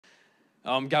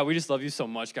God, we just love you so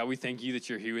much. God, we thank you that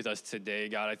you're here with us today.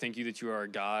 God, I thank you that you are a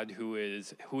God who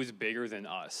is bigger than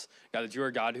us. God, that you are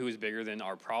a God who is bigger than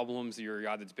our problems. You're a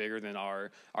God that's bigger than our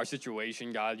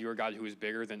situation. God, you are a God who is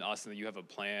bigger than us, and that you have a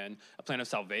plan of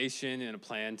salvation and a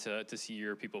plan to see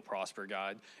your people prosper,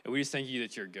 God. And we just thank you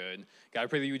that you're good. God, I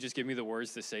pray that you would just give me the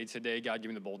words to say today. God, give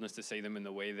me the boldness to say them in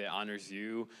the way that honors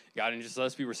you. God, and just let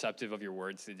us be receptive of your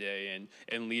words today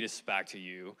and lead us back to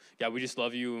you. God, we just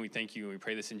love you and we thank you and we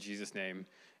pray this in Jesus' name.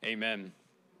 Amen.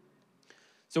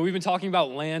 So we've been talking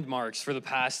about landmarks for the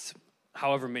past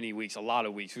however many weeks, a lot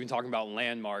of weeks. We've been talking about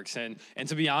landmarks. And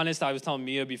to be honest, I was telling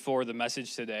Mia before the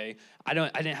message today, I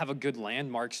didn't have a good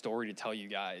landmark story to tell you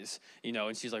guys,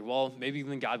 and she's like, well, maybe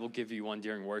then God will give you one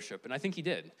during worship. And I think he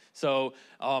did. So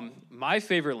one of my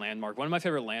favorite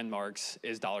landmarks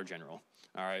is Dollar General.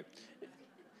 All right.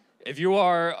 If you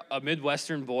are a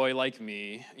Midwestern boy like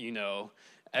me,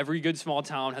 every good small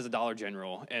town has a Dollar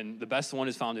General, and the best one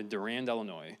is found in Durand,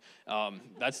 Illinois.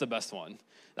 That's the best one.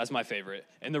 That's my favorite.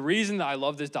 And the reason that I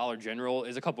love this Dollar General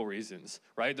is a couple reasons,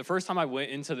 right? The first time I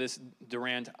went into this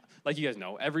Durand, like you guys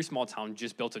know, every small town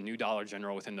just built a new Dollar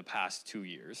General within the past 2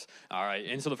 years, all right?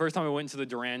 And so the first time I went into the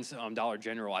Durand Dollar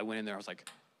General, I went in there, I was like,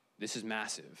 this is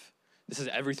massive. This is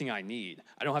everything I need.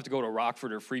 I don't have to go to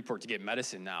Rockford or Freeport to get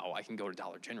medicine now. I can go to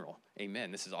Dollar General.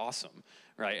 Amen. This is awesome,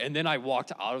 right? And then I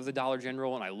walked out of the Dollar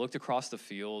General and I looked across the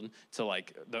field to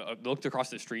looked across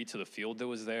the street to the field that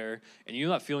was there. And you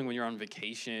know that feeling when you're on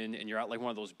vacation and you're at like one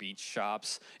of those beach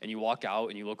shops and you walk out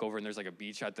and you look over and there's like a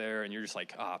beach out there and you're just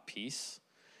like, peace.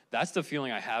 That's the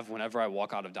feeling I have whenever I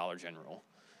walk out of Dollar General.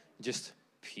 Just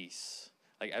peace.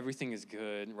 Like, everything is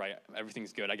good, right?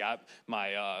 Everything's good. I got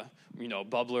my,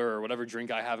 bubbler or whatever drink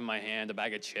I have in my hand, a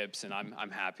bag of chips, and I'm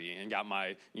happy. And got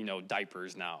my,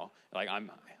 diapers now. Like,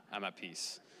 I'm at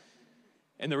peace.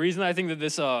 And the reason I think that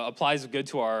this applies good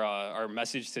to our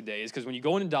message today is because when you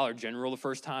go into Dollar General the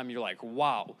first time, you're like,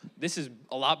 wow, this is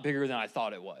a lot bigger than I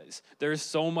thought it was. There's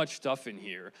so much stuff in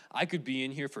here. I could be in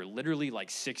here for literally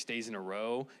like 6 days in a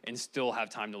row and still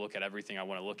have time to look at everything I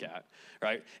want to look at,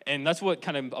 right? And that's what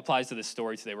kind of applies to this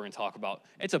story today we're going to talk about.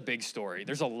 It's a big story.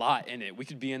 There's a lot in it. We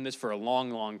could be in this for a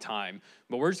long, long time.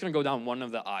 But we're just going to go down one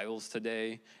of the aisles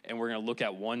today, and we're going to look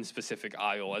at one specific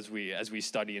aisle as we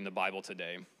study in the Bible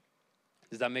today.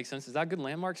 Does that make sense? Is that a good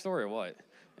landmark story or what?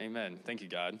 Amen. Thank you,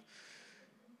 God.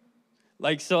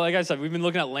 Like I said, we've been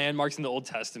looking at landmarks in the Old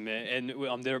Testament,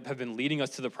 and they have been leading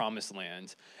us to the Promised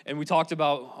Land. And we talked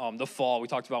about the fall. We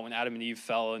talked about when Adam and Eve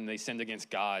fell and they sinned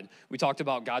against God. We talked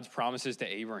about God's promises to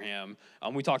Abraham.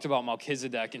 We talked about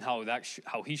Melchizedek and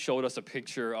how he showed us a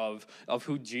picture of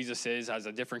who Jesus is as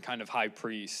a different kind of high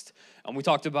priest. We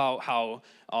talked about how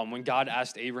when God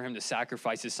asked Abraham to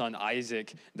sacrifice his son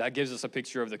Isaac, that gives us a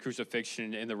picture of the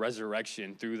crucifixion and the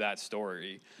resurrection through that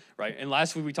story, right? And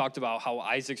last week we talked about how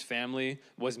Isaac's family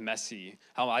was messy,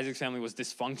 how Isaac's family was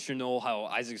dysfunctional, how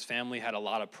Isaac's family had a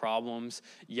lot of problems,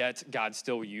 yet God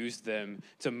still used them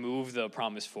to move the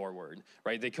promise forward,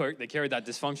 right? They carried that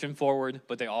dysfunction forward,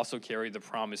 but they also carried the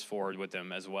promise forward with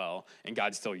them as well, and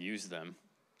God still used them.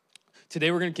 Today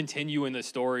we're going to continue in the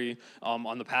story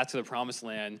on the path to the Promised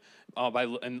Land by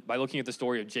looking at the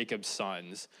story of Jacob's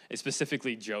sons,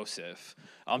 specifically Joseph.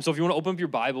 So if you want to open up your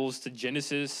Bibles to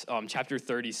Genesis chapter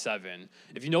 37,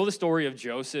 if you know the story of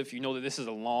Joseph, you know that this is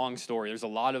a long story. There's a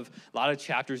lot of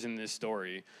chapters in this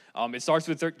story. It starts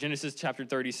with Genesis chapter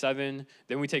 37.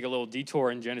 Then we take a little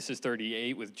detour in Genesis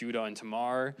 38 with Judah and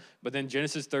Tamar. But then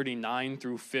Genesis 39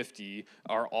 through 50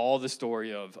 are all the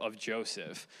story of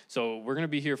Joseph. So we're going to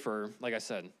be here for, like I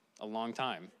said, a long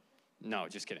time. No,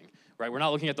 just kidding. Right? We're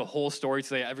not looking at the whole story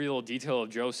today, every little detail of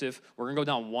Joseph. We're going to go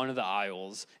down one of the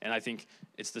aisles, and I think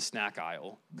it's the snack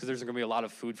aisle because there's going to be a lot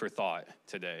of food for thought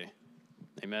today.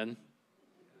 Amen?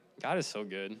 God is so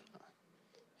good.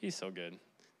 He's so good.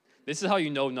 This is how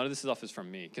you know none of this stuff is from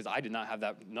me because I did not have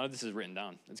that. None of this is written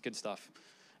down. It's good stuff.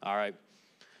 All right.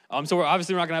 So we're not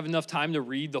going to have enough time to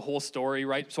read the whole story,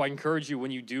 right? So I encourage you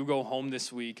when you do go home this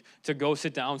week to go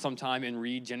sit down sometime and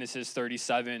read Genesis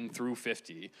 37 through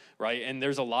 50, right? And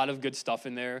there's a lot of good stuff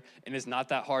in there, and it's not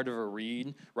that hard of a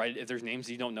read, right? If there's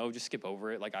names you don't know, just skip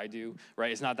over it like I do,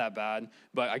 right? It's not that bad,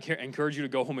 but I encourage you to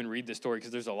go home and read the story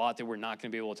because there's a lot that we're not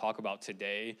going to be able to talk about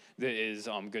today that is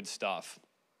good stuff.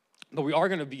 But we are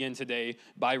going to begin today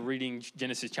by reading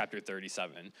Genesis chapter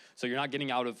 37. So you're not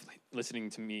getting out of listening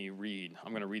to me read.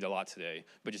 I'm going to read a lot today,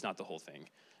 but just not the whole thing.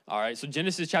 All right, so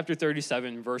Genesis chapter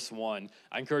 37, verse 1.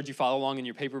 I encourage you to follow along in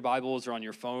your paper Bibles or on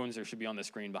your phones. There should be on the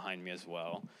screen behind me as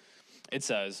well. It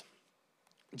says,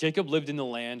 Jacob lived in the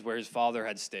land where his father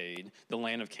had stayed, the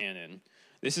land of Canaan.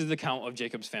 This is the account of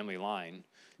Jacob's family line.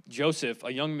 Joseph,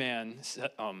 a young man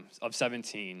of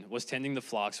 17, was tending the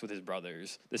flocks with his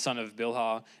brothers, the son of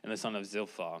Bilhah and the son of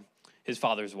Zilpah, his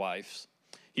father's wives.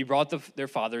 He brought their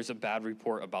fathers a bad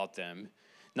report about them.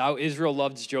 Now Israel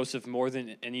loved Joseph more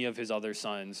than any of his other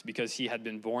sons because he had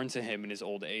been born to him in his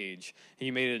old age. He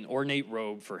made an ornate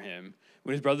robe for him.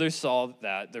 When his brothers saw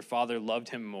that their father loved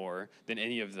him more than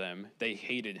any of them, they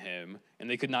hated him, and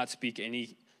they could not speak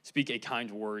a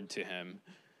kind word to him.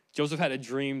 Joseph had a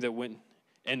dream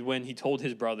when he told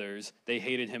his brothers, they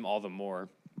hated him all the more.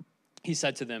 He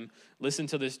said to them, "Listen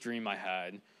to this dream I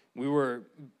had. We were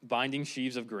binding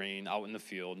sheaves of grain out in the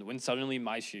field, when suddenly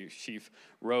my sheaf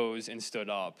rose and stood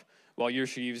up, while your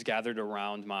sheaves gathered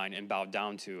around mine and bowed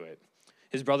down to it."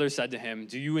 His brothers said to him,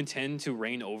 "Do you intend to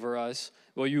reign over us?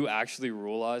 Will you actually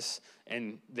rule us?"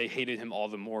 And they hated him all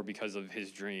the more because of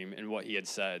his dream and what he had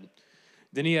said.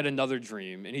 Then he had another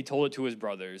dream, and he told it to his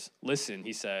brothers. "Listen,"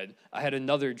 he said, "I had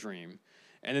another dream.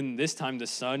 And then this time the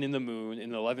sun and the moon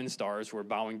and the 11 stars were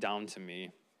bowing down to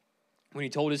me." When he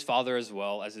told his father as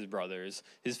well as his brothers,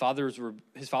 his father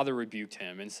rebuked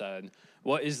him and said,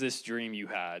 "What is this dream you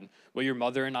had? Will your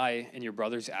mother and I and your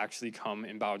brothers actually come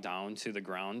and bow down to the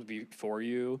ground before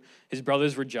you?" His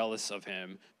brothers were jealous of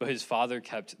him, but his father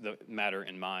kept the matter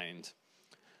in mind.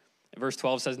 Verse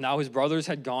 12 says, "Now his brothers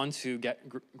had gone to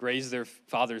graze their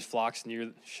father's flocks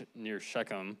near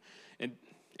Shechem,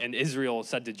 and Israel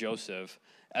said to Joseph,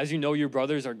 'As you know, your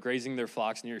brothers are grazing their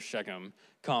flocks near Shechem.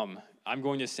 Come, I'm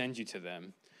going to send you to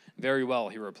them.' 'Very well,'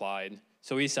 he replied.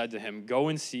 So he said to him, 'Go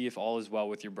and see if all is well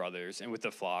with your brothers and with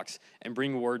the flocks, and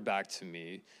bring word back to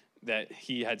me that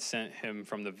he had sent him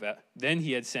from then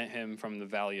he had sent him from the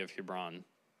valley of Hebron.'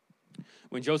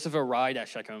 When Joseph arrived at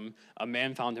Shechem, a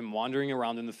man found him wandering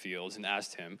around in the fields and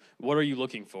asked him, 'What are you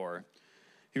looking for?'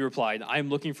 He replied, 'I am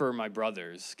looking for my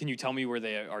brothers. Can you tell me where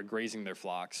they are grazing their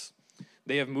flocks?'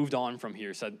 'They have moved on from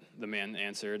here,' said the man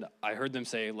answered. 'I heard them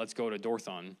say, let's go to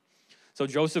Dothan.' So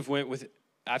Joseph went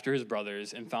after his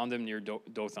brothers and found them near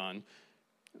Dothan.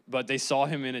 But they saw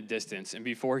him in a distance, and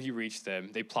before he reached them,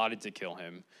 they plotted to kill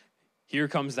him. 'Here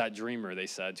comes that dreamer,' they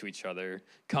said to each other.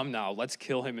 'Come now, let's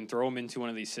kill him and throw him into one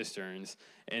of these cisterns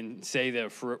and say the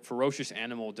ferocious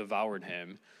animal devoured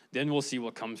him. Then we'll see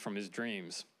what comes from his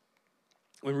dreams.'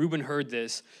 When Reuben heard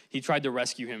this, he tried to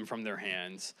rescue him from their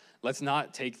hands. 'Let's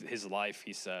not take his life,'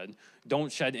 he said.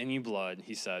 'Don't shed any blood,'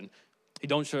 he said.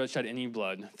 Don't shed any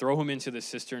blood. Throw him into the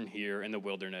cistern here in the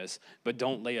wilderness, but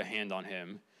don't lay a hand on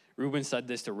him.' Reuben said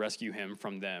this to rescue him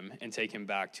from them and take him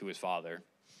back to his father.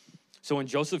 So when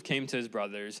Joseph came to his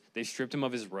brothers, they stripped him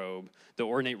of his robe, the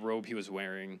ornate robe he was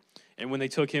wearing. And when they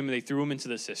took him, they threw him into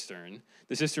the cistern.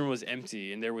 The cistern was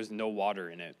empty, and there was no water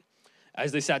in it.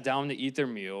 As they sat down to eat their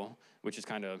meal, which is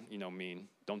kind of, mean.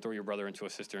 Don't throw your brother into a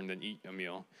cistern, then eat a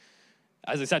meal.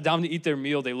 As they sat down to eat their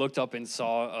meal, they looked up and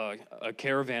saw a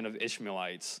caravan of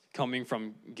Ishmaelites coming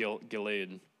from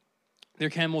Gilead. Their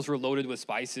camels were loaded with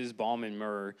spices, balm, and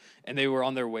myrrh, and they were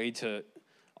on their way to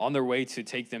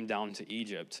take them down to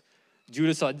Egypt.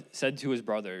 Judah said to his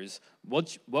brothers,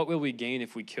 "What will we gain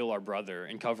if we kill our brother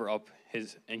and cover up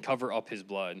his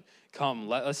blood? Come,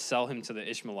 let us sell him to the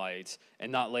Ishmaelites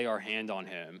and not lay our hand on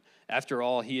him. After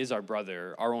all, he is our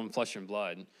brother, our own flesh and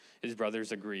blood." His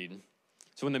brothers agreed.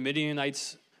 So when the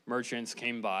Midianites merchants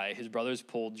came by, his brothers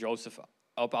pulled Joseph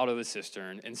up out of the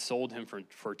cistern and sold him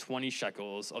for 20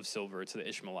 shekels of silver to the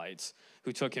Ishmaelites,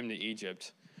 who took him to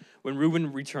Egypt. When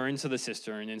Reuben returned to the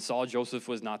cistern and saw Joseph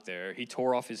was not there, he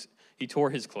tore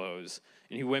his clothes,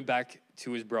 and he went back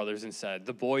to his brothers and said,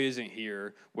 "The boy isn't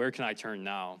here. Where can I turn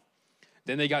now?"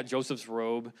 Then they got Joseph's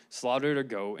robe, slaughtered a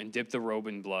goat, and dipped the robe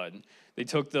in blood. They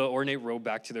took the ornate robe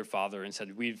back to their father and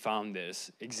said, "We've found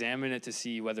this. Examine it to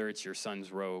see whether it's your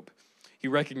son's robe." He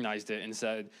recognized it and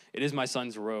said, "It is my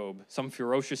son's robe. Some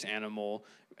ferocious animal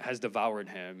has devoured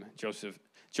him.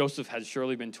 Joseph has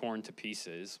surely been torn to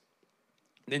pieces."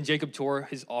 Then Jacob tore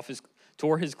his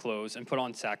clothes and put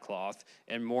on sackcloth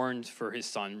and mourned for his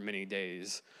son many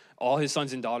days. All his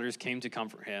sons and daughters came to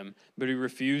comfort him, but he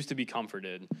refused to be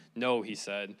comforted. "No," he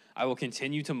said, "I will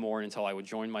continue to mourn until I will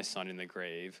join my son in the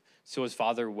grave." So his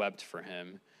father wept for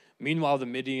him. Meanwhile, the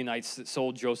Midianites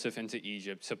sold Joseph into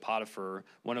Egypt to Potiphar,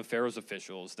 one of Pharaoh's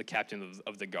officials, the captain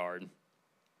of the guard.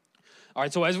 All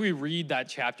right, so as we read that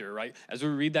chapter,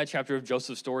 of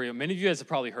Joseph's story, many of you guys have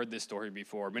probably heard this story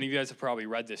before. Many of you guys have probably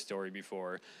read this story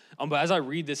before. But as I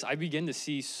read this, I begin to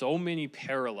see so many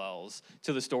parallels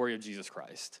to the story of Jesus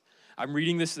Christ. I'm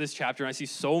reading this chapter, and I see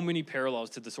so many parallels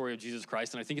to the story of Jesus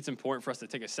Christ, and I think it's important for us to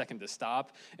take a second to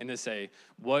stop and to say,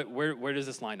 where does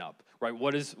this line up, right?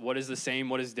 What is the same?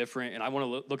 What is different? And I want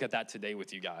to look at that today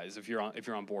with you guys, if you're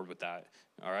on board with that.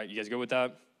 All right, you guys good with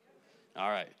that? All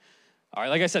right. All right,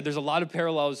 like I said, there's a lot of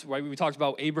parallels, right? We talked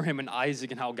about Abraham and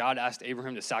Isaac and how God asked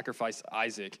Abraham to sacrifice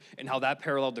Isaac and how that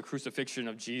paralleled the crucifixion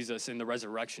of Jesus and the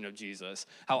resurrection of Jesus.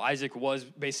 How Isaac was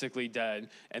basically dead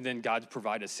and then God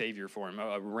provided a savior for him,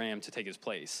 a ram to take his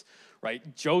place,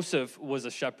 right? Joseph was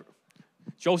a shepherd.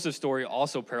 Joseph's story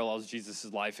also parallels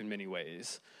Jesus' life in many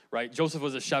ways, right? Joseph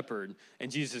was a shepherd,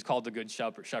 and Jesus is called the good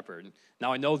shepherd.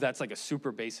 Now, I know that's like a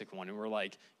super basic one, and we're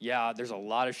like, yeah, there's a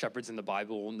lot of shepherds in the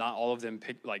Bible. Not all of them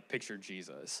picture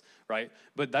Jesus, right?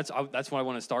 But that's what I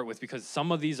want to start with, because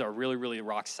some of these are really, really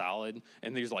rock solid,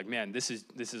 and there's like, man, this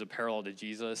is a parallel to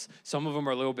Jesus. Some of them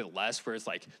are a little bit less, where it's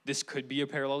like, this could be a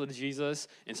parallel to Jesus,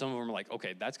 and some of them are like,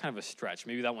 okay, that's kind of a stretch.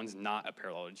 Maybe that one's not a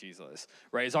parallel to Jesus,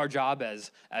 right? It's our job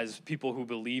as people who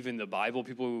believe in the Bible,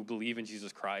 people who believe in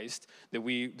Jesus Christ, that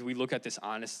we look at this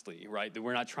honestly, right? That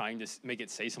we're not trying to make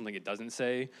it say something it doesn't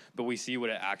say, but we see what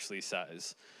it actually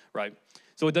says, right?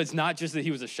 So it's not just that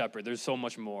he was a shepherd. There's so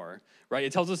much more, right?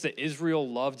 It tells us that Israel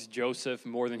loved Joseph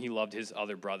more than he loved his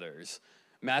other brothers.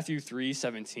 Matthew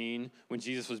 3:17, when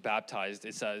Jesus was baptized,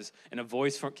 it says, and a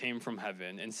voice came from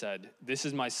heaven and said, "This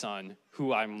is my son,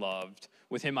 who I'm loved.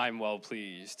 With him I am well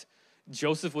pleased."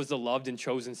 Joseph was the loved and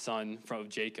chosen son of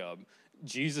Jacob.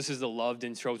 Jesus is the loved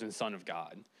and chosen son of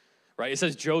God. Right? It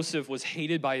says Joseph was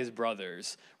hated by his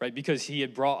brothers, right, because he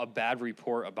had brought a bad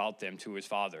report about them to his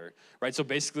father, right? So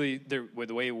basically, the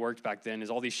way it worked back then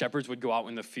is all these shepherds would go out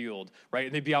in the field, right?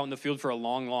 And they'd be out in the field for a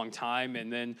long, long time,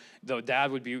 and then the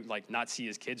dad would be like not see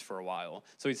his kids for a while.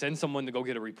 So he'd send someone to go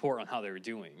get a report on how they were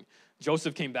doing.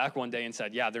 Joseph came back one day and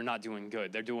said, yeah, they're not doing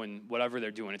good. They're doing whatever they're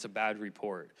doing. It's a bad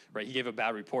report, right? He gave a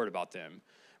bad report about them.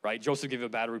 Right? Joseph gave a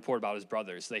bad report about his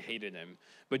brothers. They hated him.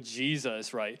 But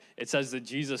Jesus, right, it says that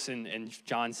Jesus in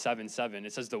John 7:7,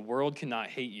 it says the world cannot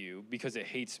hate you because it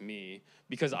hates me,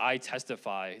 because I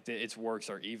testify that its works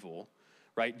are evil.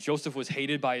 Right? Joseph was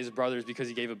hated by his brothers because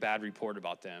he gave a bad report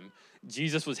about them.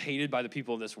 Jesus was hated by the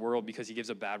people of this world because he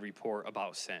gives a bad report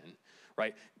about sin.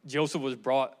 Right? Joseph was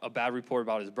brought a bad report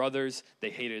about his brothers. They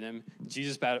hated him.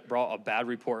 Jesus brought a bad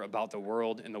report about the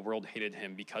world, and the world hated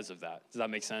him because of that. Does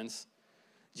that make sense?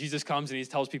 Jesus comes and he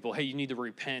tells people, hey, you need to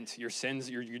repent. Your sins,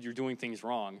 you're doing things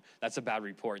wrong. That's a bad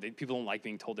report. People don't like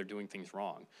being told they're doing things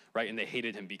wrong, right? And they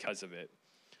hated him because of it,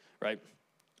 right?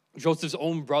 Joseph's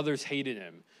own brothers hated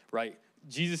him, right?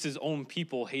 Jesus' own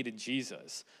people hated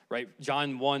Jesus, right?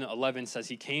 John 1:11 says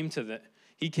he came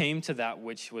to that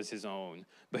which was his own,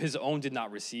 but his own did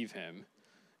not receive him.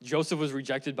 Joseph was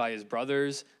rejected by his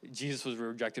brothers. Jesus was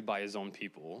rejected by his own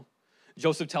people.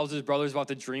 Joseph tells his brothers about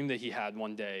the dream that he had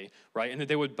one day, right? And that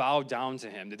they would bow down to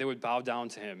him,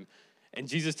 And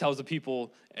Jesus tells the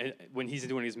people when he's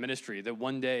doing his ministry that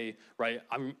one day, right,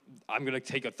 I'm going to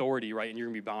take authority, right, and you're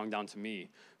going to be bowing down to me.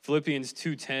 Philippians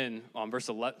 2:10, verse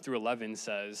 11 through 11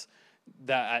 says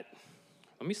that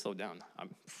let me slow down.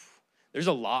 There's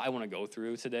a lot I want to go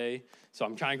through today, so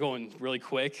I'm kind of going really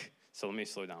quick, so let me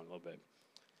slow down a little bit.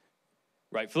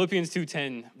 Right, Philippians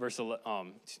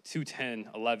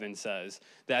 2:11 says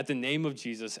that at the name of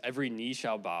Jesus, every knee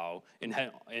shall bow in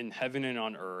heaven and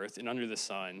on earth and under the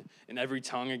sun, and every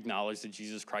tongue acknowledge that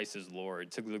Jesus Christ is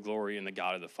Lord, to the glory and the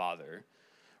God of the Father,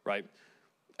 right?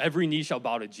 Every knee shall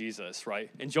bow to Jesus, right?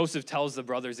 And Joseph tells the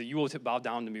brothers that you will bow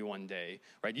down to me one day,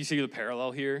 right? You see the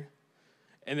parallel here?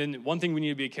 And then one thing we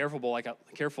need to be careful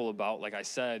about, like I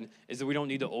said, is that we don't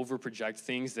need to overproject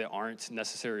things that aren't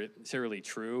necessarily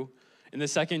true. In the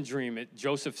second dream,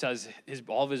 Joseph says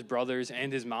all of his brothers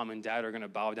and his mom and dad are going to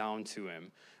bow down to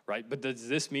him, right? But does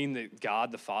this mean that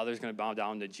God the Father is going to bow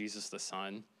down to Jesus the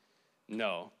Son?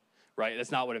 No, right?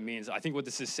 That's not what it means. I think what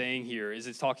this is saying here is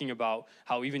it's talking about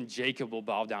how even Jacob will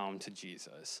bow down to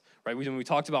Jesus, right? When we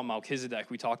talked about Melchizedek,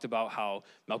 we talked about how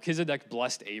Melchizedek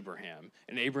blessed Abraham,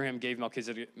 and Abraham gave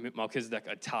Melchizedek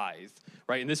a tithe,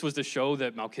 right? And this was to show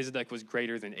that Melchizedek was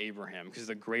greater than Abraham, because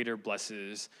the greater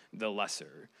blesses the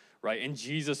lesser, right? And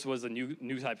Jesus was a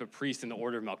new type of priest in the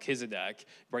order of Melchizedek,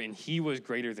 right? And he was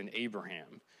greater than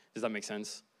Abraham. Does that make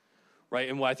sense? Right?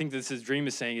 And what I think this dream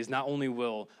is saying is not only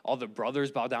will all the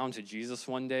brothers bow down to Jesus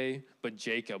one day, but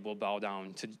Jacob will bow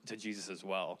down to Jesus as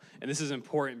well. And this is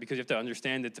important because you have to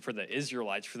understand that for the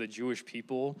Israelites, for the Jewish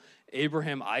people,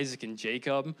 Abraham, Isaac, and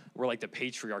Jacob were like the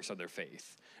patriarchs of their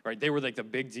faith. Right? They were like the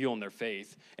big deal in their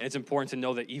faith. And it's important to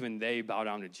know that even they bow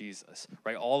down to Jesus.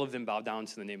 Right? All of them bow down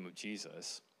to the name of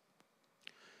Jesus.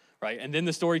 Right? And then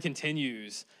the story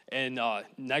continues, and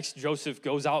next Joseph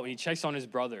goes out and he checks on his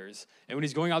brothers. And when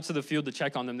he's going out to the field to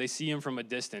check on them, they see him from a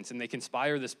distance, and they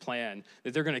conspire this plan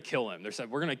that they're going to kill him. They said,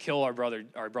 we're going to kill our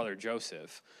brother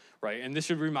Joseph. Right? And this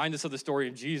should remind us of the story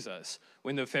of Jesus,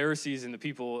 when the Pharisees and the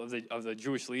people of the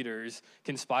Jewish leaders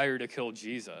conspire to kill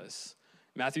Jesus.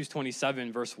 Matthew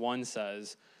 27, verse 1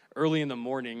 says, early in the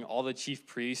morning, all the chief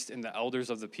priests and the elders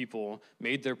of the people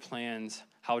made their plans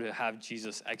how to have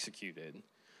Jesus executed,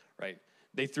 right?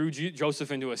 They threw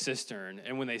Joseph into a cistern,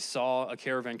 and when they saw a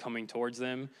caravan coming towards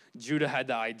them, Judah had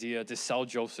the idea to sell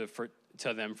Joseph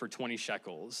to them for 20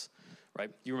 shekels, right?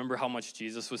 You remember how much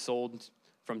Jesus was sold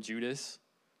from Judas?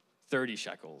 30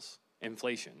 shekels.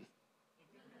 Inflation.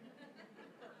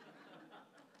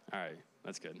 All right,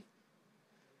 that's good.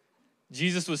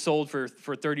 Jesus was sold for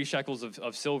 30 shekels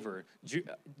of silver.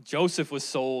 Joseph was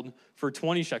sold for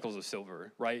 20 shekels of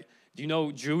silver, right? Do you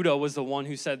know Judah was the one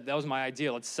who said, that was my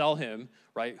idea, let's sell him,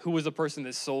 right? Who was the person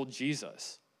that sold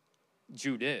Jesus?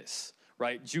 Judas,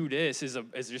 right? Judas is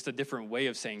is just a different way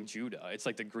of saying Judah. It's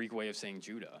like the Greek way of saying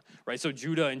Judah, right? So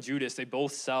Judah and Judas, they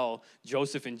both sell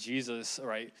Joseph and Jesus,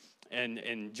 right? And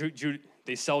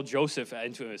they sell Joseph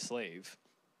into a slave.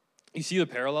 You see the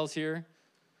parallels here,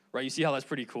 right? You see how that's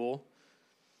pretty cool,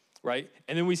 right?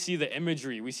 And then we see the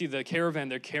imagery. We see the caravan,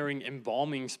 they're carrying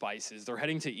embalming spices. They're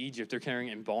heading to Egypt. They're carrying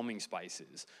embalming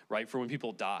spices, right? For when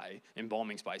people die,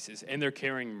 embalming spices. And they're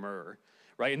carrying myrrh,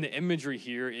 right? And the imagery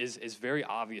here is very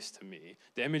obvious to me.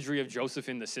 The imagery of Joseph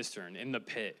in the cistern, in the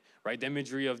pit, right? The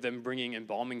imagery of them bringing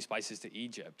embalming spices to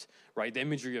Egypt, right? The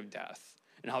imagery of death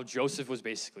and how Joseph was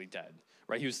basically dead.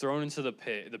 Right, he was thrown into the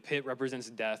pit. The pit represents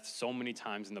death so many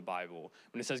times in the Bible.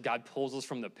 When it says God pulls us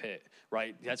from the pit,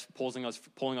 right, that's pulling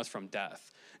us from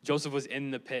death. Joseph was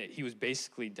in the pit. He was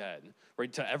basically dead.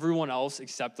 Right, to everyone else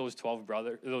except those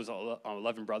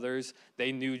 11 brothers,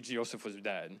 they knew Joseph was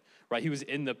dead. Right, he was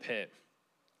in the pit.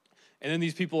 And then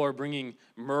these people are bringing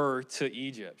myrrh to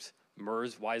Egypt.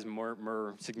 Why is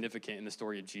myrrh significant in the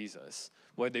story of Jesus?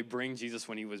 What did they bring Jesus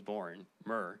when he was born?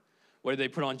 Myrrh. What did they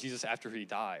put on Jesus after he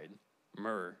died?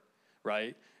 Myrrh,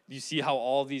 right? You see how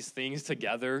all these things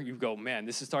together, you go, man,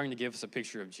 this is starting to give us a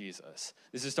picture of Jesus.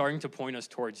 This is starting to point us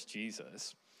towards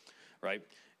Jesus, right?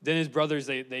 Then his brothers,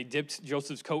 they dipped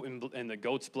Joseph's coat in the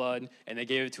goat's blood, and they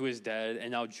gave it to his dad,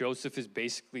 and now Joseph is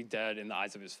basically dead in the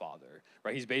eyes of his father,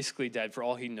 right? He's basically dead. For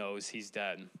all he knows, he's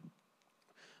dead,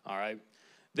 all right?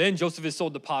 Then Joseph is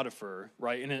sold to Potiphar,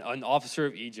 right, and an officer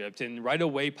of Egypt. And right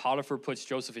away, Potiphar puts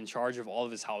Joseph in charge of all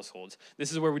of his households.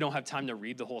 This is where we don't have time to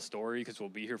read the whole story because we'll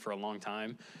be here for a long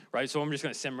time, right? So I'm just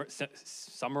going to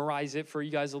summarize it for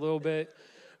you guys a little bit.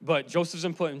 But Joseph's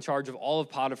been put in charge of all of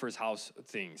Potiphar's house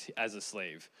things as a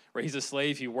slave, right? He's a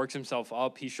slave. He works himself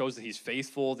up. He shows that he's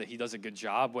faithful, that he does a good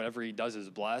job. Whatever he does is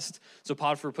blessed. So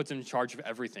Potiphar puts him in charge of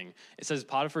everything. It says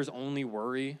Potiphar's only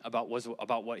worry was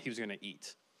about what he was going to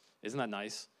eat. Isn't that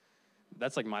nice?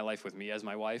 That's like my life with me as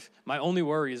my wife. My only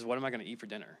worry is what am I going to eat for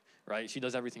dinner, right? She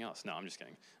does everything else. No, I'm just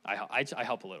kidding. I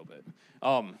help a little bit.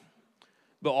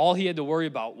 But all he had to worry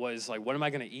about was like, what am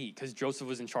I going to eat? Because Joseph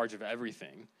was in charge of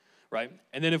everything, right?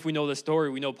 And then if we know the story,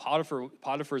 we know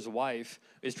Potiphar's wife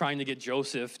is trying to get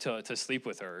Joseph to sleep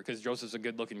with her because Joseph's a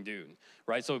good-looking dude,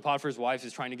 right? So Potiphar's wife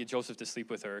is trying to get Joseph to sleep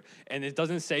with her. And it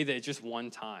doesn't say that it's just one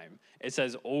time. It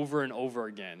says over and over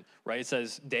again, right? It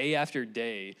says day after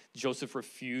day, Joseph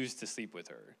refused to sleep with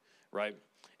her, right?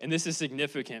 And this is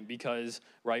significant because,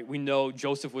 right, we know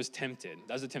Joseph was tempted.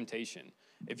 That's a temptation.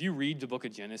 If you read the book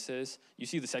of Genesis, you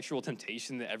see the sexual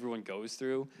temptation that everyone goes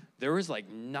through. There was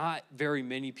like not very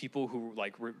many people who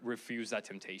like refuse that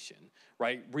temptation,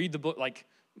 right? Read the book, like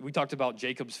we talked about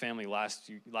Jacob's family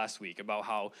last week about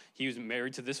how he was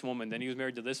married to this woman, then he was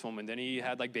married to this woman, then he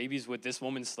had like babies with this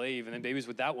woman's slave, and then babies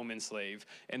with that woman's slave,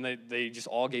 and they just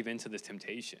all gave in to this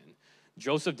temptation.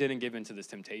 Joseph didn't give in to this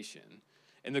temptation.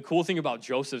 And the cool thing about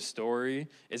Joseph's story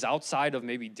is outside of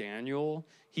maybe Daniel,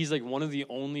 he's like one of the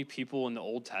only people in the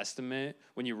Old Testament,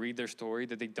 when you read their story,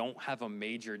 that they don't have a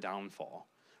major downfall,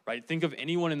 right? Think of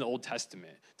anyone in the Old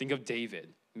Testament. Think of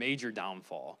David, major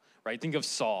downfall, right? Think of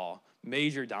Saul,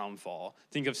 major downfall.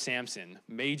 Think of Samson,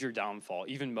 major downfall.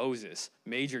 Even Moses,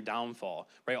 major downfall,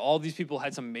 right? All these people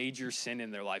had some major sin in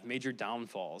their life, major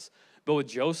downfalls. But with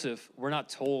Joseph, we're not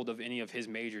told of any of his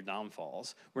major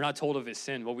downfalls. We're not told of his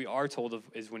sin. What we are told of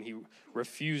is when he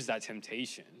refused that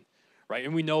temptation, right?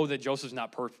 And we know that Joseph's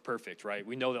not perfect, right?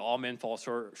 We know that all men fall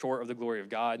short of the glory of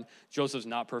God. Joseph's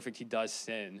not perfect. He does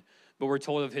sin. But we're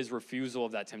told of his refusal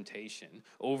of that temptation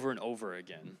over and over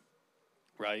again,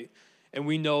 right? And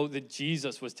we know that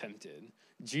Jesus was tempted.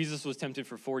 Jesus was tempted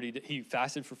for 40 days. He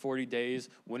fasted for 40 days,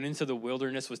 went into the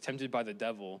wilderness, was tempted by the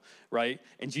devil, right?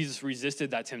 And Jesus resisted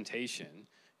that temptation.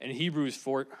 In Hebrews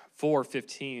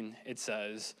 4:15, it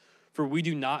says, "For we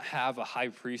do not have a high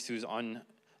priest who is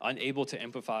unable to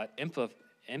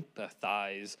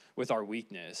empathize with our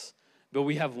weakness, but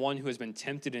we have one who has been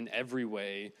tempted in every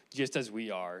way, just as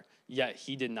we are, yet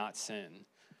he did not sin."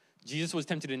 Jesus was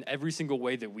tempted in every single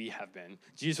way that we have been.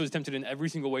 Jesus was tempted in every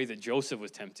single way that Joseph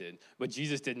was tempted, but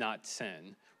Jesus did not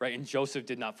sin, right? And Joseph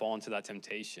did not fall into that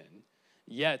temptation.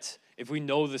 Yet, if we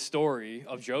know the story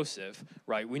of Joseph,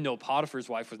 right, we know Potiphar's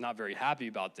wife was not very happy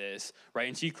about this, right?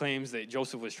 And she claims that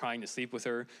Joseph was trying to sleep with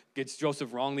her, gets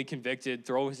Joseph wrongly convicted,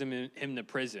 throws him into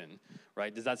prison,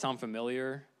 right? Does that sound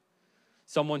familiar?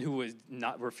 Someone who was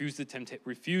not refused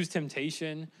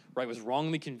temptation, right, was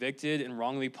wrongly convicted and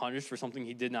wrongly punished for something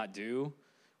he did not do,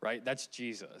 right? That's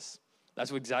Jesus. That's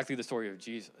exactly the story of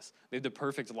Jesus. Lived a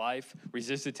perfect life,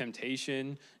 resisted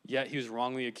temptation, yet he was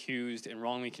wrongly accused and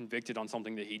wrongly convicted on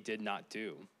something that he did not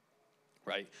do,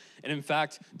 right? And in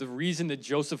fact, the reason that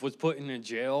Joseph was put in a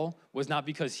jail was not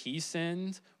because he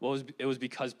sinned. It was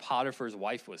because Potiphar's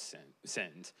wife was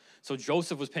sinned. So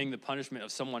Joseph was paying the punishment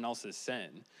of someone else's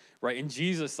sin, right? And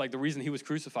Jesus, like the reason he was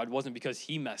crucified wasn't because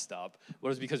he messed up, but it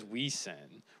was because we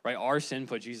sinned, right? Our sin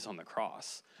put Jesus on the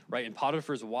cross, right? And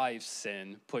Potiphar's wife's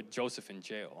sin put Joseph in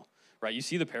jail, right? You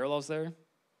see the parallels there?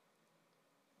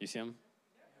 You see them?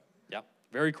 Yeah,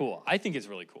 very cool. I think it's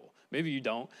really cool. Maybe you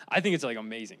don't. I think it's like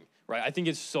amazing, right? I think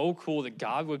it's so cool that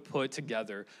God would put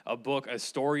together a book, a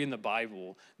story in the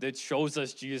Bible that shows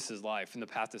us Jesus' life and the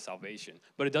path to salvation.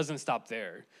 But it doesn't stop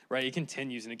there, right? It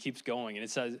continues and it keeps going. And it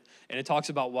says, and it talks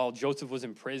about while Joseph was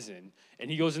in prison, and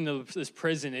he goes into this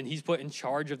prison and he's put in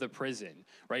charge of the prison,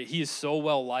 right? He is so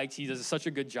well liked. He does such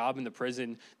a good job in the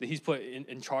prison that he's put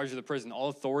in charge of the prison. All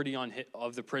authority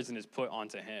of the prison is put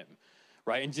onto him.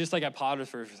 Right? And just like at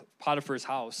Potiphar's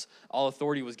house, all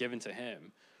authority was given to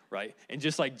him, right? And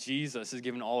just like Jesus is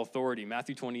given all authority,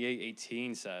 Matthew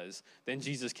 28:18 says, then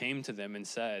Jesus came to them and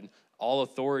said, all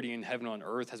authority in heaven and on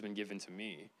earth has been given to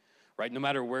me, right? No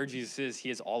matter where Jesus is, he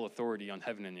has all authority on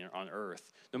heaven and on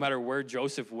earth. No matter where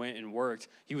Joseph went and worked,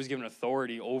 he was given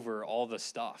authority over all the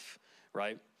stuff,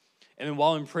 right? And then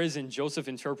while in prison, Joseph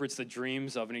interprets the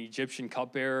dreams of an Egyptian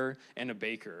cupbearer and a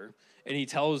baker. And he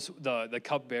tells the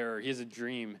cupbearer, he has a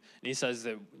dream, and he says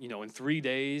that, in 3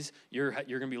 days, you're going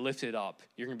to be lifted up.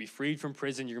 You're going to be freed from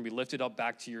prison. You're going to be lifted up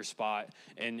back to your spot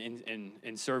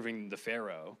and serving the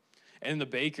Pharaoh. And the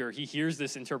baker, he hears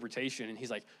this interpretation, and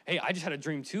he's like, hey, I just had a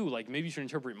dream too. Like, maybe you should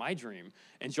interpret my dream.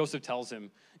 And Joseph tells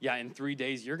him, yeah, in 3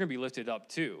 days, you're going to be lifted up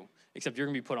too, except you're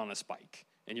going to be put on a spike,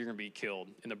 and you're going to be killed,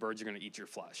 and the birds are going to eat your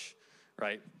flesh.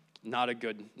 Right? Not a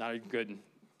good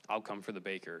outcome for the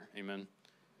baker. Amen.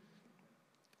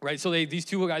 Right, so these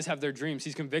two guys have their dreams.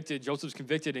 He's convicted. Joseph's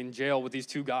convicted in jail with these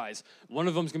two guys. One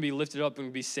of them's going to be lifted up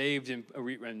and be saved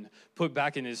and put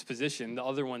back in his position. The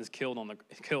other one's killed.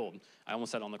 I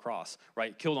almost said on the cross.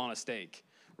 Right, killed on a stake.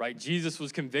 Right, Jesus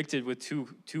was convicted with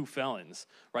two felons.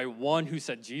 Right, one who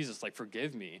said, Jesus, like,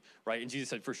 forgive me. Right, and Jesus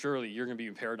said, for surely you're going to be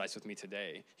in paradise with me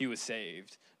today. He was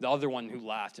saved. The other one who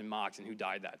laughed and mocked and who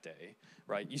died that day.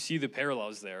 Right, you see the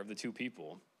parallels there of the two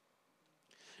people.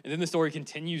 And then the story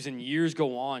continues and years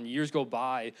go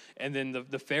by, and then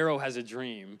the Pharaoh has a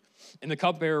dream. And the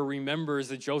cupbearer remembers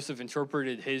that Joseph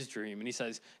interpreted his dream, and he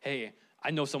says, hey, I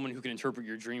know someone who can interpret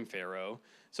your dream, Pharaoh.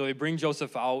 So they bring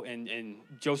Joseph out, and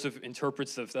Joseph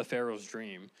interprets the Pharaoh's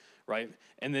dream, right?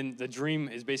 And then the dream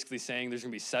is basically saying there's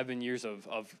going to be 7 years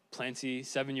of plenty,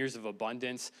 7 years of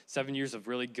abundance, 7 years of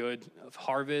really good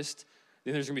harvest.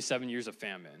 Then there's going to be 7 years of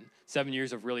famine, 7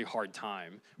 years of really hard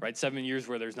time, right? 7 years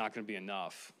where there's not going to be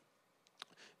enough.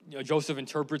 Joseph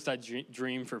interprets that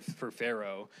dream for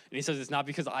Pharaoh, and he says it's not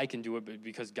because I can do it, but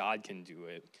because God can do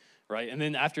it, right? And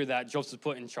then after that, Joseph's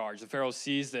put in charge. The Pharaoh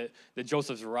sees that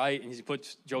Joseph's right, and he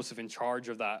puts Joseph in charge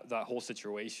of that whole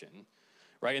situation,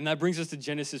 right? And that brings us to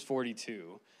Genesis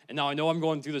 42. And now I know I'm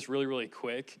going through this really, really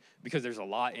quick because there's a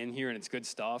lot in here, and it's good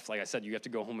stuff. Like I said, you have to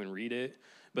go home and read it.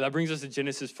 But that brings us to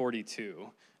Genesis 42,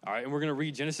 all right? And we're going to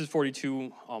read Genesis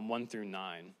 42, 1 through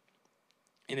 9.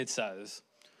 And it says,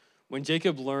 when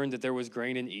Jacob learned that there was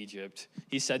grain in Egypt,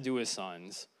 he said to his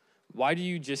sons, why do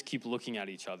you just keep looking at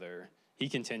each other? He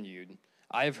continued,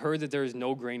 I have heard that there is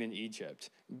no grain in Egypt.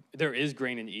 There is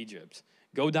grain in Egypt.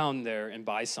 Go down there and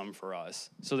buy some for us,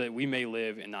 so that we may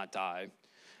live and not die.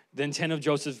 Then 10 of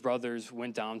Joseph's brothers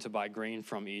went down to buy grain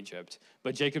from Egypt.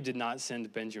 But Jacob did not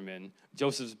send Benjamin,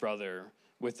 Joseph's brother,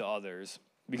 with the others,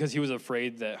 because he was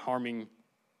afraid that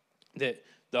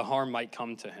the harm might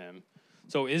come to him.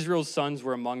 So Israel's sons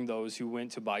were among those who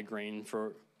went to buy grain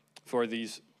for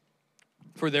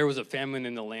there was a famine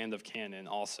in the land of Canaan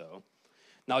also.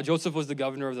 Now Joseph was the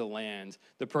governor of the land,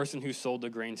 the person who sold the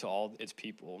grain to all its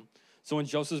people. So when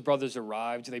Joseph's brothers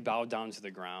arrived, they bowed down to the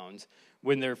ground,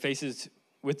 with their faces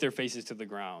to the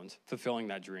ground, fulfilling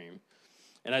that dream.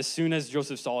 And as soon as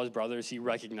Joseph saw his brothers, he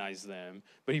recognized them,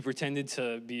 but he pretended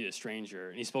to be a stranger,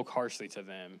 and he spoke harshly to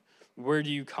them. Where do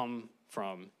you come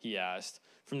from, he asked.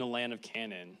 From the land of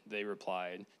Canaan, they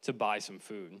replied, to buy some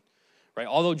food. Right?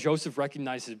 Although Joseph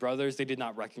recognized his brothers, they did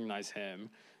not recognize him.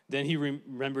 Then he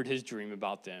remembered his dream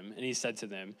about them, and he said to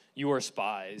them, "You are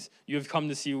spies. You have come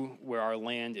to see where our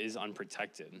land is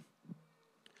unprotected."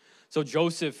 So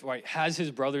Joseph, right, has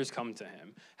his brothers come to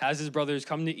him, has his brothers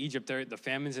come to Egypt. The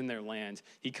famine's in their land.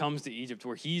 He comes to Egypt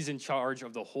where he's in charge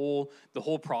of the whole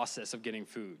process of getting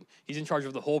food. He's in charge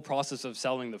of the whole process of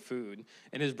selling the food.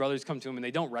 And his brothers come to him and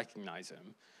they don't recognize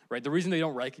him. Right? The reason they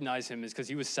don't recognize him is because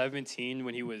he was 17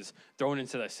 when he was thrown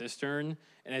into the cistern.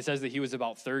 And it says that he was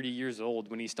about 30 years old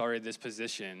when he started this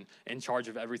position in charge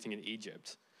of everything in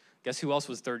Egypt. Guess who else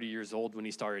was 30 years old when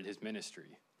he started his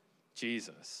ministry?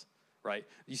 Jesus. Right?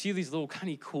 You see these little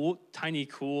tiny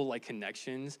cool like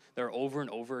connections that are over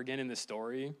and over again in the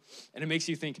story. And it makes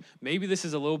you think maybe this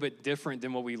is a little bit different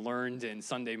than what we learned in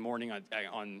Sunday morning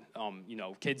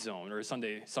on Kids Zone or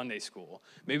Sunday school.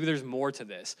 Maybe there's more to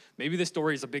this. Maybe this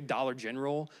story is a big Dollar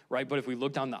General, right? But if we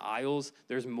look down the aisles,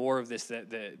 there's more of this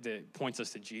that points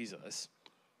us to Jesus.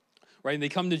 Right, and they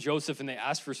come to Joseph and they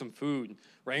ask for some food,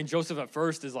 right? And Joseph at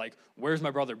first is like, "Where's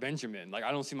my brother Benjamin? Like, I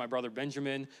don't see my brother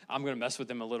Benjamin. I'm gonna mess with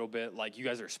him a little bit. Like, you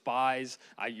guys are spies.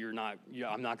 I'm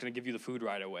not gonna give you the food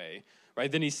right away,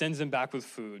 right?" Then he sends them back with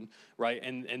food, right?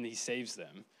 And he saves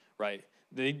them, right?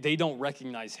 They don't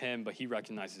recognize him, but he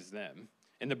recognizes them.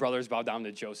 And the brothers bow down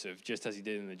to Joseph just as he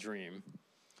did in the dream.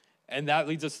 And that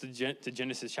leads us to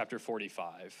Genesis chapter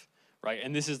 45. Right,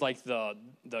 and this is like the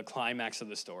climax of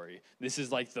the story. This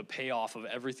is like the payoff of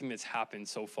everything that's happened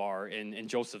so far in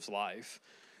Joseph's life.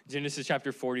 Genesis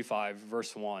chapter 45,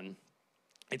 verse 1,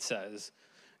 it says,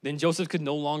 "Then Joseph could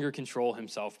no longer control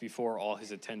himself before all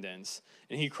his attendants,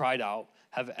 and he cried out,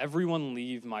 'Have everyone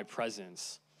leave my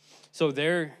presence.' So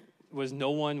there was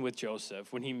no one with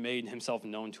Joseph when he made himself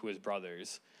known to his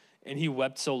brothers. And he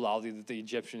wept so loudly that the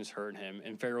Egyptians heard him,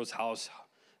 and Pharaoh's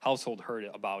household heard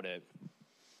about it.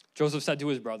 Joseph said to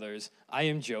his brothers, 'I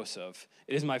am Joseph.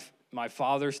 Is my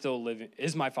father still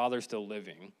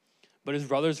living?' But his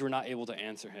brothers were not able to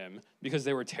answer him because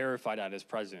they were terrified at his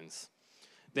presence.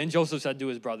 Then Joseph said to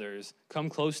his brothers, 'Come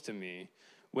close to me.'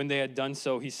 When they had done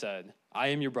so, he said, 'I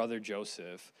am your brother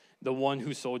Joseph, the one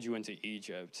who sold you into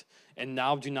Egypt. And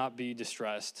now do not be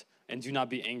distressed and do not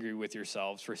be angry with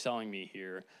yourselves for selling me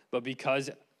here, but because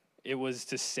it was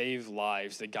to save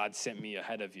lives that God sent me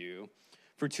ahead of you.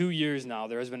 For 2 years now,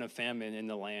 there has been a famine in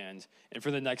the land, and for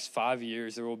the next 5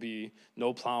 years, there will be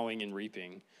no plowing and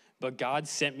reaping. But God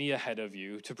sent me ahead of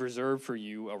you to preserve for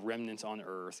you a remnant on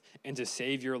earth and to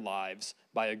save your lives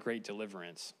by a great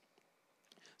deliverance.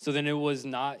 So then it was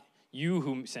not you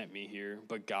who sent me here,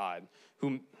 but God,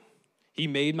 whom he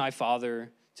made my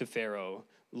father to Pharaoh,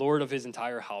 Lord of his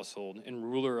entire household and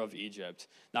ruler of Egypt.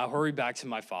 Now hurry back to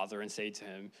my father and say to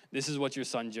him, this is what your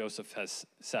son Joseph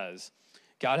says.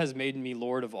 God has made me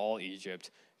Lord of all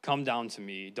Egypt. Come down to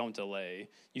me, don't delay.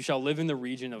 You shall live in the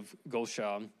region of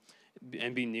Goshen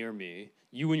and be near me,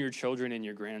 you and your children and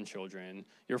your grandchildren,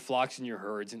 your flocks and your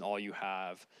herds and all you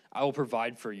have. I will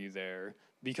provide for you there,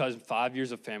 because 5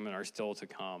 years of famine are still to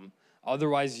come.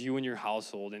 Otherwise, you and your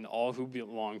household and all who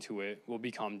belong to it will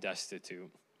become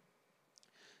destitute.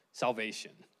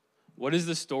 Salvation. What is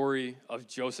the story of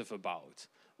Joseph about?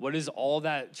 What is all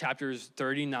that chapters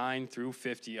 39 through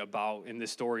 50 about in the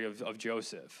story of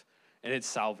Joseph? And it's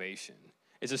salvation.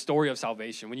 It's a story of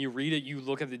salvation. When you read it, you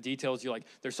look at the details, you're like,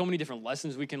 there's so many different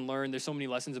lessons we can learn. There's so many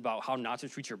lessons about how not to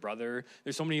treat your brother.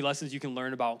 There's so many lessons you can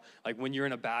learn about, like, when you're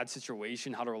in a bad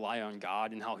situation, how to rely on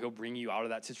God and how he'll bring you out of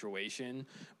that situation.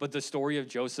 But the story of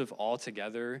Joseph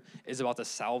altogether is about the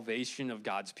salvation of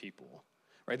God's people.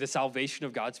 Right, the salvation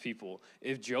of God's people.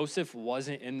 If Joseph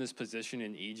wasn't in this position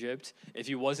in Egypt, if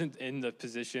he wasn't in the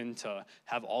position to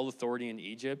have all authority in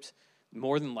Egypt,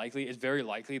 more than likely, it's very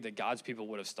likely that God's people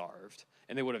would have starved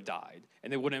and they would have died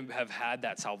and they wouldn't have had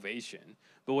that salvation.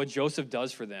 But what Joseph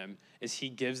does for them is he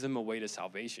gives them a way to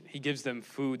salvation. He gives them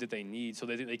food that they need so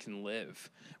that they can live,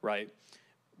 right?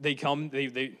 They come,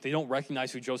 they don't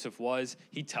recognize who Joseph was.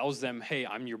 He tells them, hey,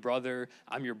 I'm your brother.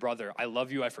 I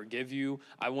love you, I forgive you.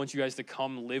 I want you guys to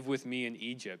come live with me in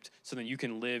Egypt so that you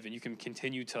can live and you can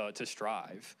continue to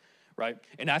strive, right?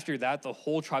 And after that, the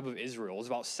whole tribe of Israel, it was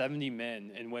about 70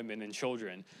 men and women and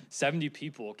children, 70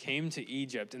 people came to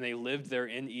Egypt and they lived there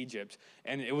in Egypt,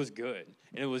 and it was good.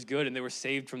 And it was good, and they were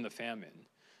saved from the famine,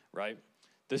 right?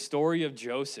 The story of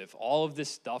Joseph, all of this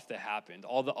stuff that happened,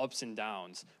 all the ups and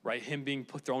downs, right? Him being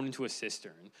thrown into a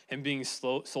cistern, him being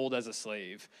sold as a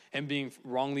slave, him being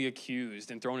wrongly accused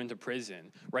and thrown into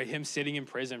prison, right? Him sitting in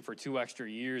prison for 2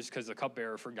 extra years because the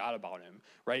cupbearer forgot about him,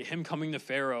 right? Him coming to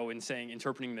Pharaoh and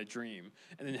interpreting the dream,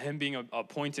 and then him being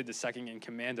appointed the second in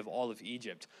command of all of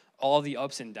Egypt. All the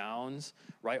ups and downs,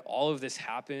 right? All of this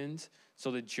happened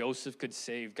so that Joseph could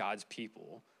save God's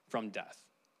people from death.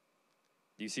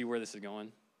 Do you see where this is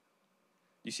going?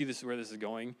 You see where this is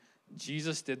going?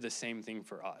 Jesus did the same thing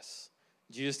for us.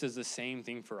 Jesus does the same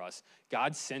thing for us.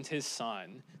 God sent his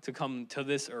son to come to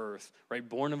this earth, right,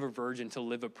 born of a virgin, to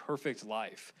live a perfect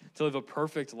life,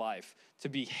 to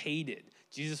be hated.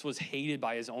 Jesus was hated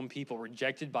by his own people,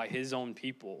 rejected by his own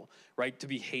people, right, to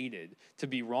be hated, to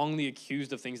be wrongly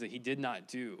accused of things that he did not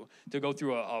do, to go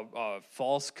through a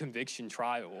false conviction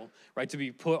trial, right, to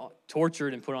be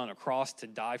tortured and put on a cross to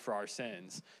die for our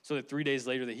sins, so that 3 days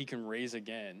later that he can raise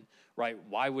again, right?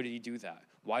 Why would he do that?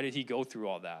 Why did he go through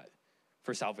all that?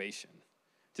 For salvation,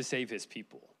 to save his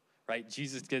people, right?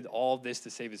 Jesus did all this to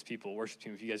save his people. Worship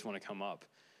team, if you guys want to come up.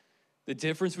 The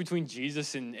difference between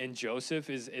Jesus and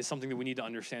Joseph is something that we need to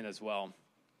understand as well.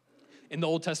 In the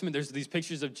Old Testament, there's these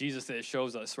pictures of Jesus that it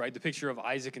shows us, right? The picture of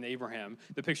Isaac and Abraham,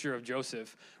 the picture of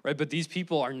Joseph, right? But these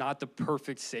people are not the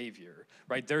perfect Savior,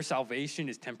 right? Their salvation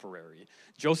is temporary.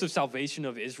 Joseph's salvation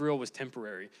of Israel was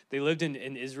temporary. They lived in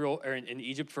Israel or in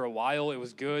Egypt for a while. It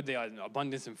was good. They had an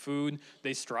abundance in food.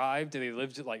 They strived. They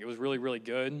lived like it was really, really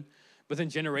good. But then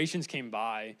generations came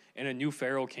by, and a new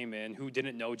Pharaoh came in who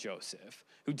didn't know Joseph.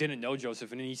 And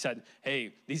then he said,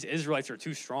 hey, these Israelites are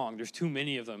too strong. There's too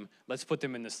many of them. Let's put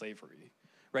them into slavery,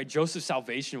 right? Joseph's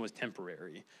salvation was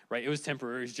temporary, right? It was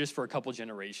temporary. It was just for a couple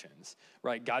generations,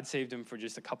 right? God saved him for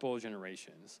just a couple of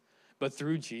generations. But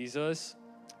through Jesus,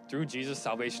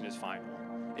 salvation is final.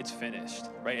 It's finished,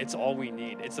 right? It's all we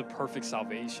need. It's a perfect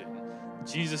salvation.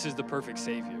 Jesus is the perfect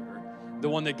Savior, the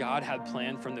one that God had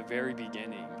planned from the very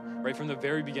beginning. Right, from the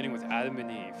very beginning with Adam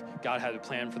and Eve, God had a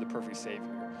plan for the perfect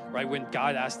Savior. Right, when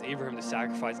God asked Abraham to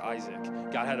sacrifice Isaac,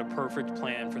 God had a perfect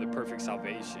plan for the perfect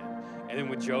salvation. And then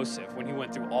with Joseph, when he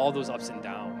went through all those ups and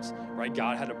downs, right,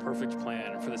 God had a perfect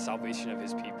plan for the salvation of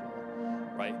his people.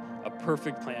 Right, a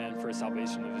perfect plan for the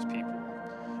salvation of his people.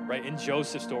 Right, in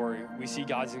Joseph's story, we see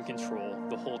God's in control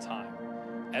the whole time.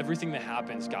 Everything that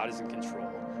happens, God is in control.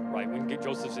 Right, when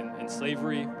Joseph's in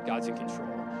slavery, God's in control.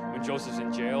 When Joseph's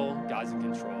in jail, God's in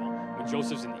control. When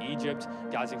Joseph's in Egypt,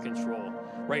 God's in control,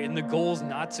 right? And the goal is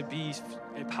not to be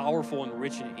powerful and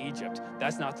rich in Egypt.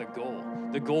 That's not the goal.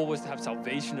 The goal was to have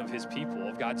salvation of his people,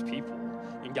 of God's people,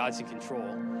 and God's in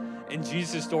control. In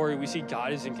Jesus' story, we see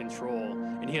God is in control,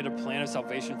 and he had a plan of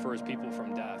salvation for his people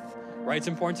from death, right? It's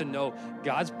important to know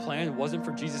God's plan wasn't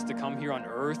for Jesus to come here on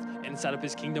earth and set up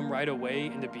his kingdom right away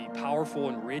and to be powerful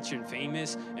and rich and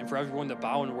famous and for everyone to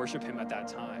bow and worship him at that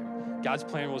time. God's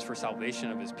plan was for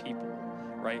salvation of his people.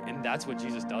 Right? And that's what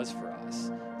Jesus does for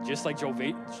us. Just like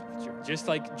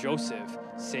Joseph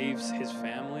saves his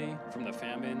family from the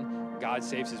famine, God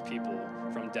saves his people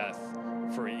from death,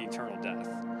 for eternal death,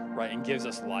 right? And gives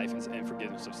us life and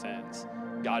forgiveness of sins.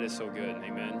 God is so good.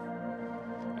 Amen.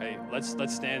 Hey, let's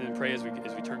stand and pray as we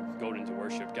go into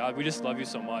worship. God, we just love you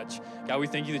so much. God, we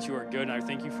thank you that you are good, and I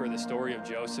thank you for the story of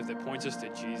Joseph that points us to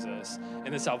Jesus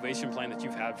and the salvation plan that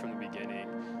you've had from the beginning.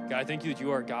 God, I thank you that you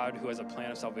are a God who has a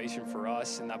plan of salvation for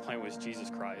us, and that plan was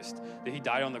Jesus Christ, that he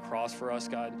died on the cross for us,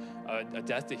 God, a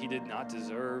death that he did not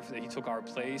deserve, that he took our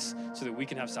place so that we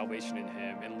can have salvation in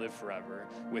him and live forever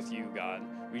with you, God.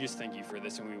 We just thank you for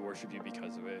this, and we worship you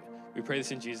because of it. We pray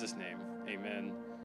this in Jesus' name. Amen.